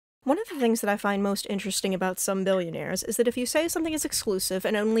One of the things that I find most interesting about some billionaires is that if you say something is exclusive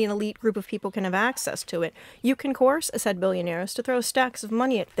and only an elite group of people can have access to it, you can coerce said billionaires to throw stacks of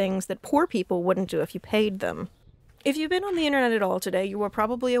money at things that poor people wouldn't do if you paid them. If you've been on the internet at all today, you are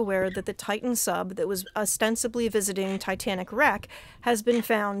probably aware that the Titan sub that was ostensibly visiting Titanic wreck has been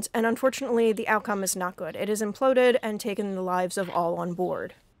found, and unfortunately the outcome is not good. It has imploded and taken the lives of all on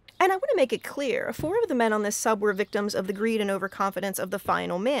board. And I want to make it clear, 4 of the men on this sub were victims of the greed and overconfidence of the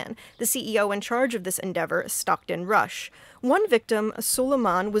final man, the CEO in charge of this endeavor, Stockton Rush. One victim,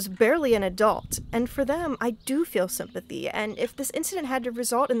 Suleman, was barely an adult, and for them, I do feel sympathy, and if this incident had to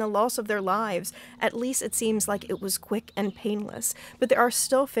result in the loss of their lives, at least it seems like it was quick and painless. But there are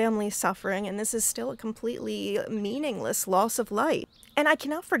still families suffering, and this is still a completely meaningless loss of life. And I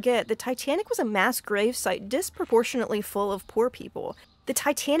cannot forget, the Titanic was a mass grave site disproportionately full of poor people. The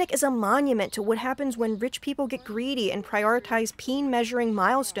Titanic is a monument to what happens when rich people get greedy and prioritize measuring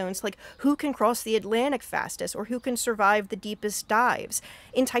milestones like who can cross the Atlantic fastest or who can survive the deepest dives.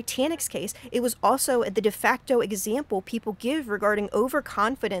 In Titanic's case, it was also the de facto example people give regarding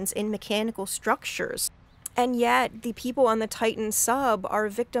overconfidence in mechanical structures. And yet, the people on the Titan sub are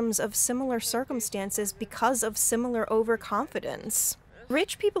victims of similar circumstances because of similar overconfidence.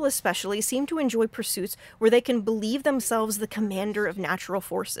 Rich people especially seem to enjoy pursuits where they can believe themselves the commander of natural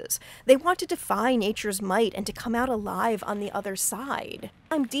forces. They want to defy nature's might and to come out alive on the other side.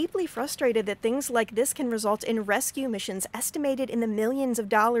 I'm deeply frustrated that things like this can result in rescue missions estimated in the millions of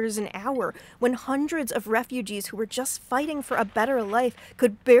dollars an hour, when hundreds of refugees who were just fighting for a better life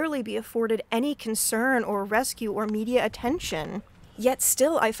could barely be afforded any concern or rescue or media attention. Yet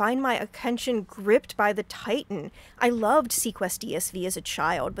still, I find my attention gripped by the Titan. I loved Sequest DSV as a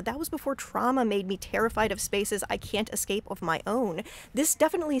child, but that was before trauma made me terrified of spaces I can't escape of my own. This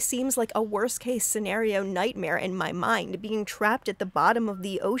definitely seems like a worst-case scenario nightmare in my mind, being trapped at the bottom of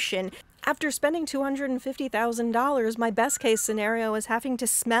the ocean. After spending $250,000, my best-case scenario is having to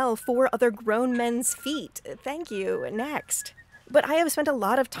smell 4 other grown men's feet. Thank you. Next. But I have spent a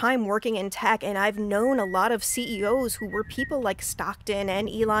lot of time working in tech, and I've known a lot of CEOs who were people like Stockton and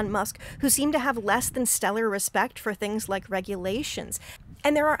Elon Musk who seem to have less than stellar respect for things like regulations.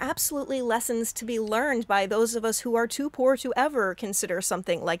 And there are absolutely lessons to be learned by those of us who are too poor to ever consider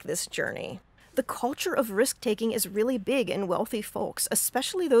something like this journey. The culture of risk-taking is really big in wealthy folks,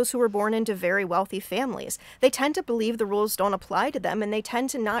 especially those who were born into very wealthy families. They tend to believe the rules don't apply to them, and they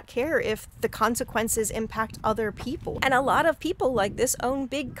tend to not care if the consequences impact other people. And a lot of people like this own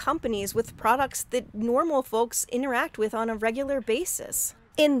big companies with products that normal folks interact with on a regular basis.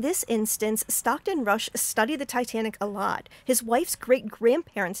 In this instance, Stockton Rush studied the Titanic a lot. His wife's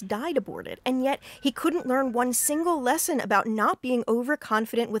great-grandparents died aboard it, and yet he couldn't learn one single lesson about not being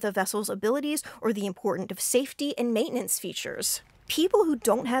overconfident with a vessel's abilities or the importance of safety and maintenance features. People who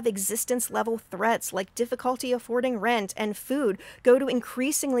don't have existence-level threats like difficulty affording rent and food go to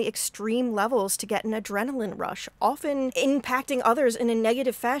increasingly extreme levels to get an adrenaline rush, often impacting others in a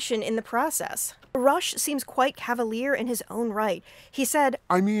negative fashion in the process. Rush seems quite cavalier in his own right. He said,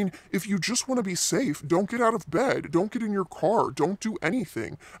 I mean, if you just want to be safe, don't get out of bed, don't get in your car, don't do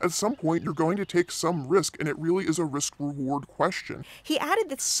anything. At some point, you're going to take some risk, and it really is a risk-reward question. He added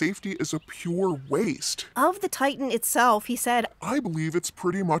that safety is a pure waste. Of the Titan itself, he said, I believe it's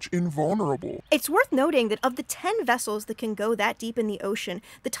pretty much invulnerable. It's worth noting that of the 10 vessels that can go that deep in the ocean,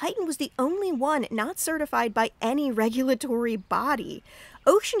 the Titan was the only one not certified by any regulatory body.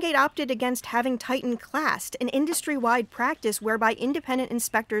 Oceangate opted against having Titan classed, an industry-wide practice whereby independent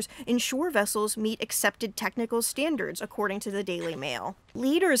inspectors ensure vessels meet accepted technical standards, according to the Daily Mail.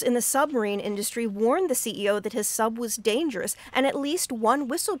 Leaders in the submarine industry warned the CEO that his sub was dangerous, and at least one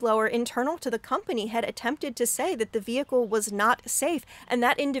whistleblower internal to the company had attempted to say that the vehicle was not safe, and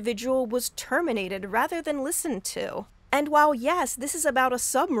that individual was terminated rather than listened to. And while, yes, this is about a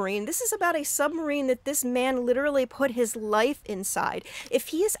submarine, this is about a submarine that this man literally put his life inside. If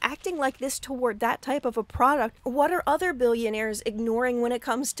he is acting like this toward that type of a product, what are other billionaires ignoring when it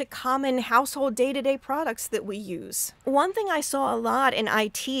comes to common household day-to-day products that we use? One thing I saw a lot in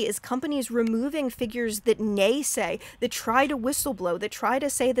IT is companies removing figures that naysay, that try to whistleblow, that try to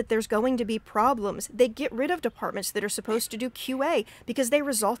say that there's going to be problems. They get rid of departments that are supposed to do QA because they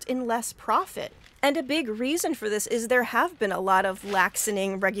result in less profit. And a big reason for this is there have been a lot of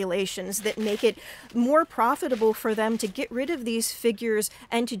laxening regulations that make it more profitable for them to get rid of these figures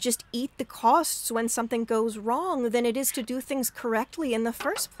and to just eat the costs when something goes wrong than it is to do things correctly in the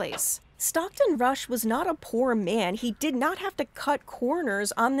first place. Stockton Rush was not a poor man. He did not have to cut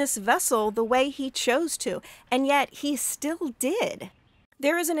corners on this vessel the way he chose to, and yet he still did.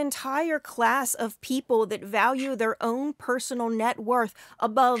 There is an entire class of people that value their own personal net worth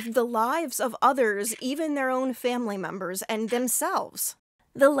above the lives of others, even their own family members and themselves.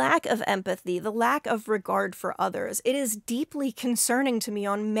 The lack of empathy, the lack of regard for others, it is deeply concerning to me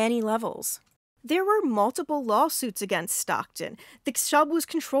on many levels. There were multiple lawsuits against Stockton. The sub was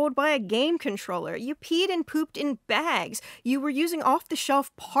controlled by a game controller. You peed and pooped in bags. You were using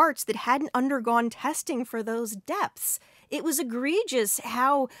off-the-shelf parts that hadn't undergone testing for those depths. It was egregious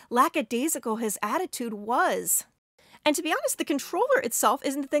how lackadaisical his attitude was. And to be honest, the controller itself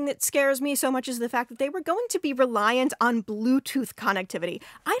isn't the thing that scares me so much as the fact that they were going to be reliant on Bluetooth connectivity.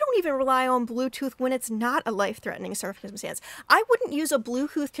 I don't even rely on Bluetooth when it's not a life-threatening circumstance. I wouldn't use a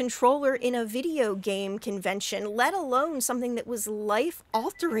Bluetooth controller in a video game convention, let alone something that was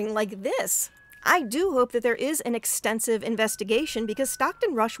life-altering like this. I do hope that there is an extensive investigation because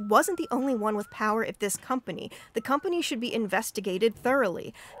Stockton Rush wasn't the only one with power at this company. The company should be investigated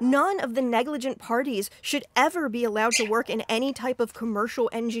thoroughly. None of the negligent parties should ever be allowed to work in any type of commercial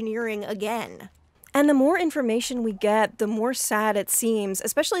engineering again. And the more information we get, the more sad it seems,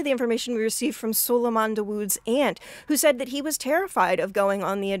 especially the information we received from Suleman Dawood's aunt, who said that he was terrified of going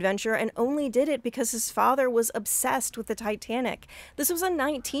on the adventure and only did it because his father was obsessed with the Titanic. This was a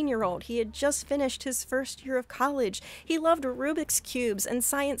 19-year-old. He had just finished his first year of college. He loved Rubik's Cubes and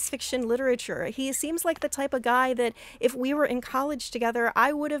science fiction literature. He seems like the type of guy that if we were in college together,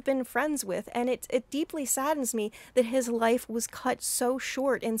 I would have been friends with, and it deeply saddens me that his life was cut so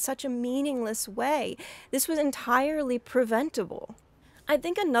short in such a meaningless way. This was entirely preventable. I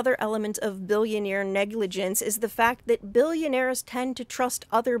think another element of billionaire negligence is the fact that billionaires tend to trust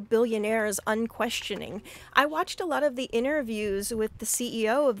other billionaires unquestioning. I watched a lot of the interviews with the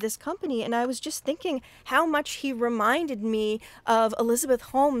CEO of this company, and I was just thinking how much he reminded me of Elizabeth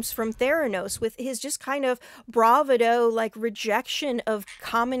Holmes from Theranos, with his just kind of bravado, like rejection of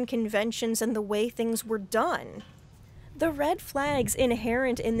common conventions and the way things were done. The red flags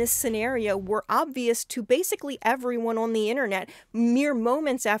inherent in this scenario were obvious to basically everyone on the internet mere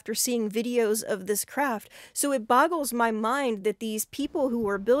moments after seeing videos of this craft, so it boggles my mind that these people who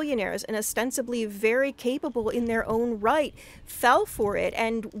were billionaires and ostensibly very capable in their own right fell for it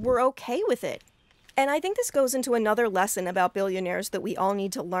and were okay with it. And I think this goes into another lesson about billionaires that we all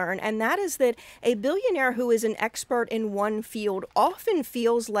need to learn, and that is that a billionaire who is an expert in one field often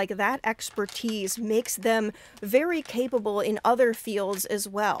feels like that expertise makes them very capable in other fields as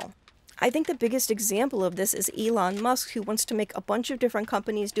well. I think the biggest example of this is Elon Musk, who wants to make a bunch of different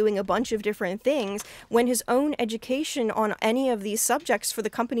companies doing a bunch of different things, when his own education on any of these subjects for the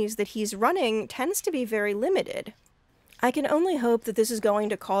companies that he's running tends to be very limited. I can only hope that this is going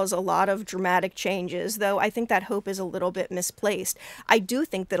to cause a lot of dramatic changes, though I think that hope is a little bit misplaced. I do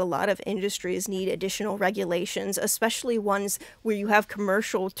think that a lot of industries need additional regulations, especially ones where you have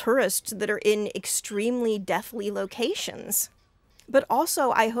commercial tourists that are in extremely deathly locations. But also,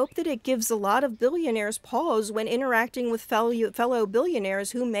 I hope that it gives a lot of billionaires pause when interacting with fellow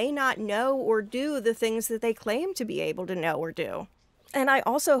billionaires who may not know or do the things that they claim to be able to know or do. And I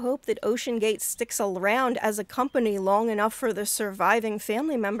also hope that OceanGate sticks around as a company long enough for the surviving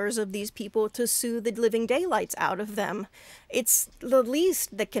family members of these people to sue the living daylights out of them. It's the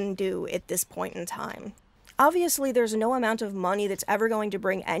least that can do at this point in time. Obviously, there's no amount of money that's ever going to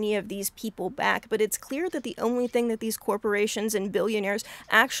bring any of these people back, but it's clear that the only thing that these corporations and billionaires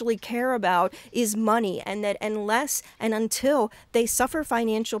actually care about is money, and that unless and until they suffer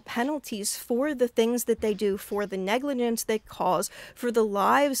financial penalties for the things that they do, for the negligence they cause, for the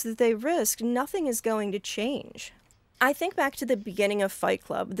lives that they risk, nothing is going to change. I think back to the beginning of Fight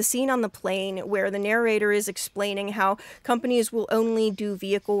Club, the scene on the plane where the narrator is explaining how companies will only do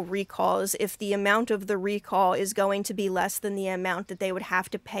vehicle recalls if the amount of the recall is going to be less than the amount that they would have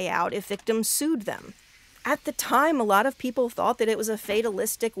to pay out if victims sued them. At the time, a lot of people thought that it was a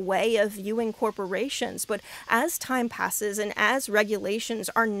fatalistic way of viewing corporations, but as time passes and as regulations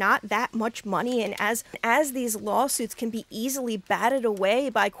are not that much money, and as these lawsuits can be easily batted away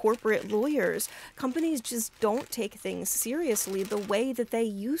by corporate lawyers, companies just don't take things seriously the way that they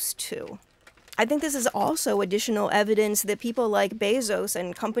used to. I think this is also additional evidence that people like Bezos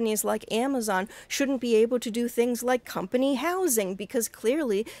and companies like Amazon shouldn't be able to do things like company housing, because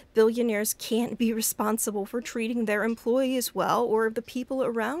clearly billionaires can't be responsible for treating their employees well or the people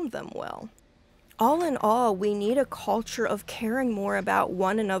around them well. All in all, we need a culture of caring more about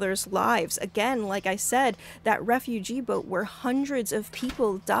one another's lives. Again, like I said, that refugee boat where hundreds of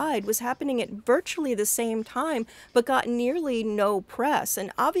people died was happening at virtually the same time, but got nearly no press.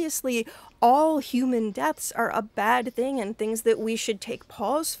 And obviously, all human deaths are a bad thing and things that we should take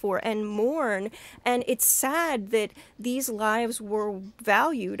pause for and mourn. And it's sad that these lives were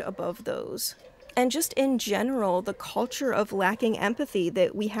valued above those. And just in general, the culture of lacking empathy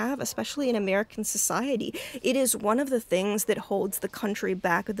that we have, especially in American society, it is one of the things that holds the country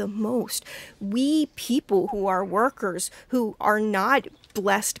back the most. We people who are workers, who are not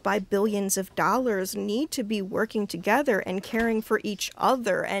blessed by billions of dollars, need to be working together and caring for each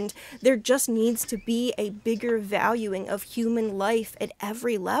other. And there just needs to be a bigger valuing of human life at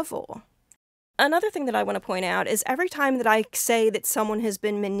every level. Another thing that I want to point out is every time that I say that someone has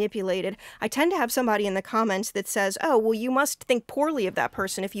been manipulated, I tend to have somebody in the comments that says, oh, well, you must think poorly of that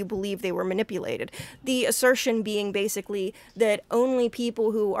person if you believe they were manipulated. The assertion being basically that only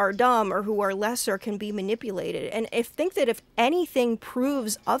people who are dumb or who are lesser can be manipulated. And I think that if anything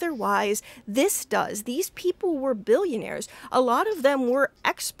proves otherwise, this does. These people were billionaires. A lot of them were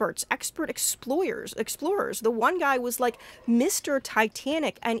experts, expert explorers. The one guy was like Mr.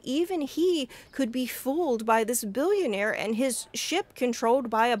 Titanic, and even he could be fooled by this billionaire and his ship controlled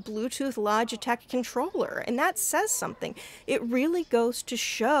by a Bluetooth Logitech controller. And that says something. It really goes to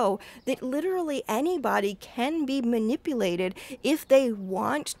show that literally anybody can be manipulated if they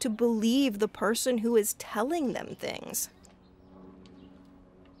want to believe the person who is telling them things.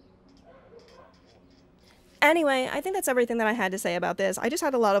 Anyway, I think that's everything that I had to say about this. I just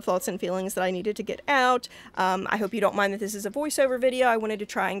had a lot of thoughts and feelings that I needed to get out. I hope you don't mind that this is a voiceover video. I wanted to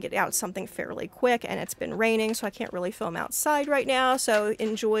try and get out something fairly quick, and it's been raining, so I can't really film outside right now. So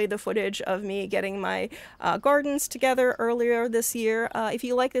enjoy the footage of me getting my gardens together earlier this year. If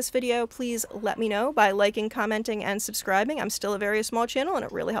you like this video, please let me know by liking, commenting, and subscribing. I'm still a very small channel, and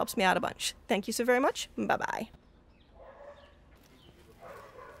it really helps me out a bunch. Thank you so very much. Bye-bye.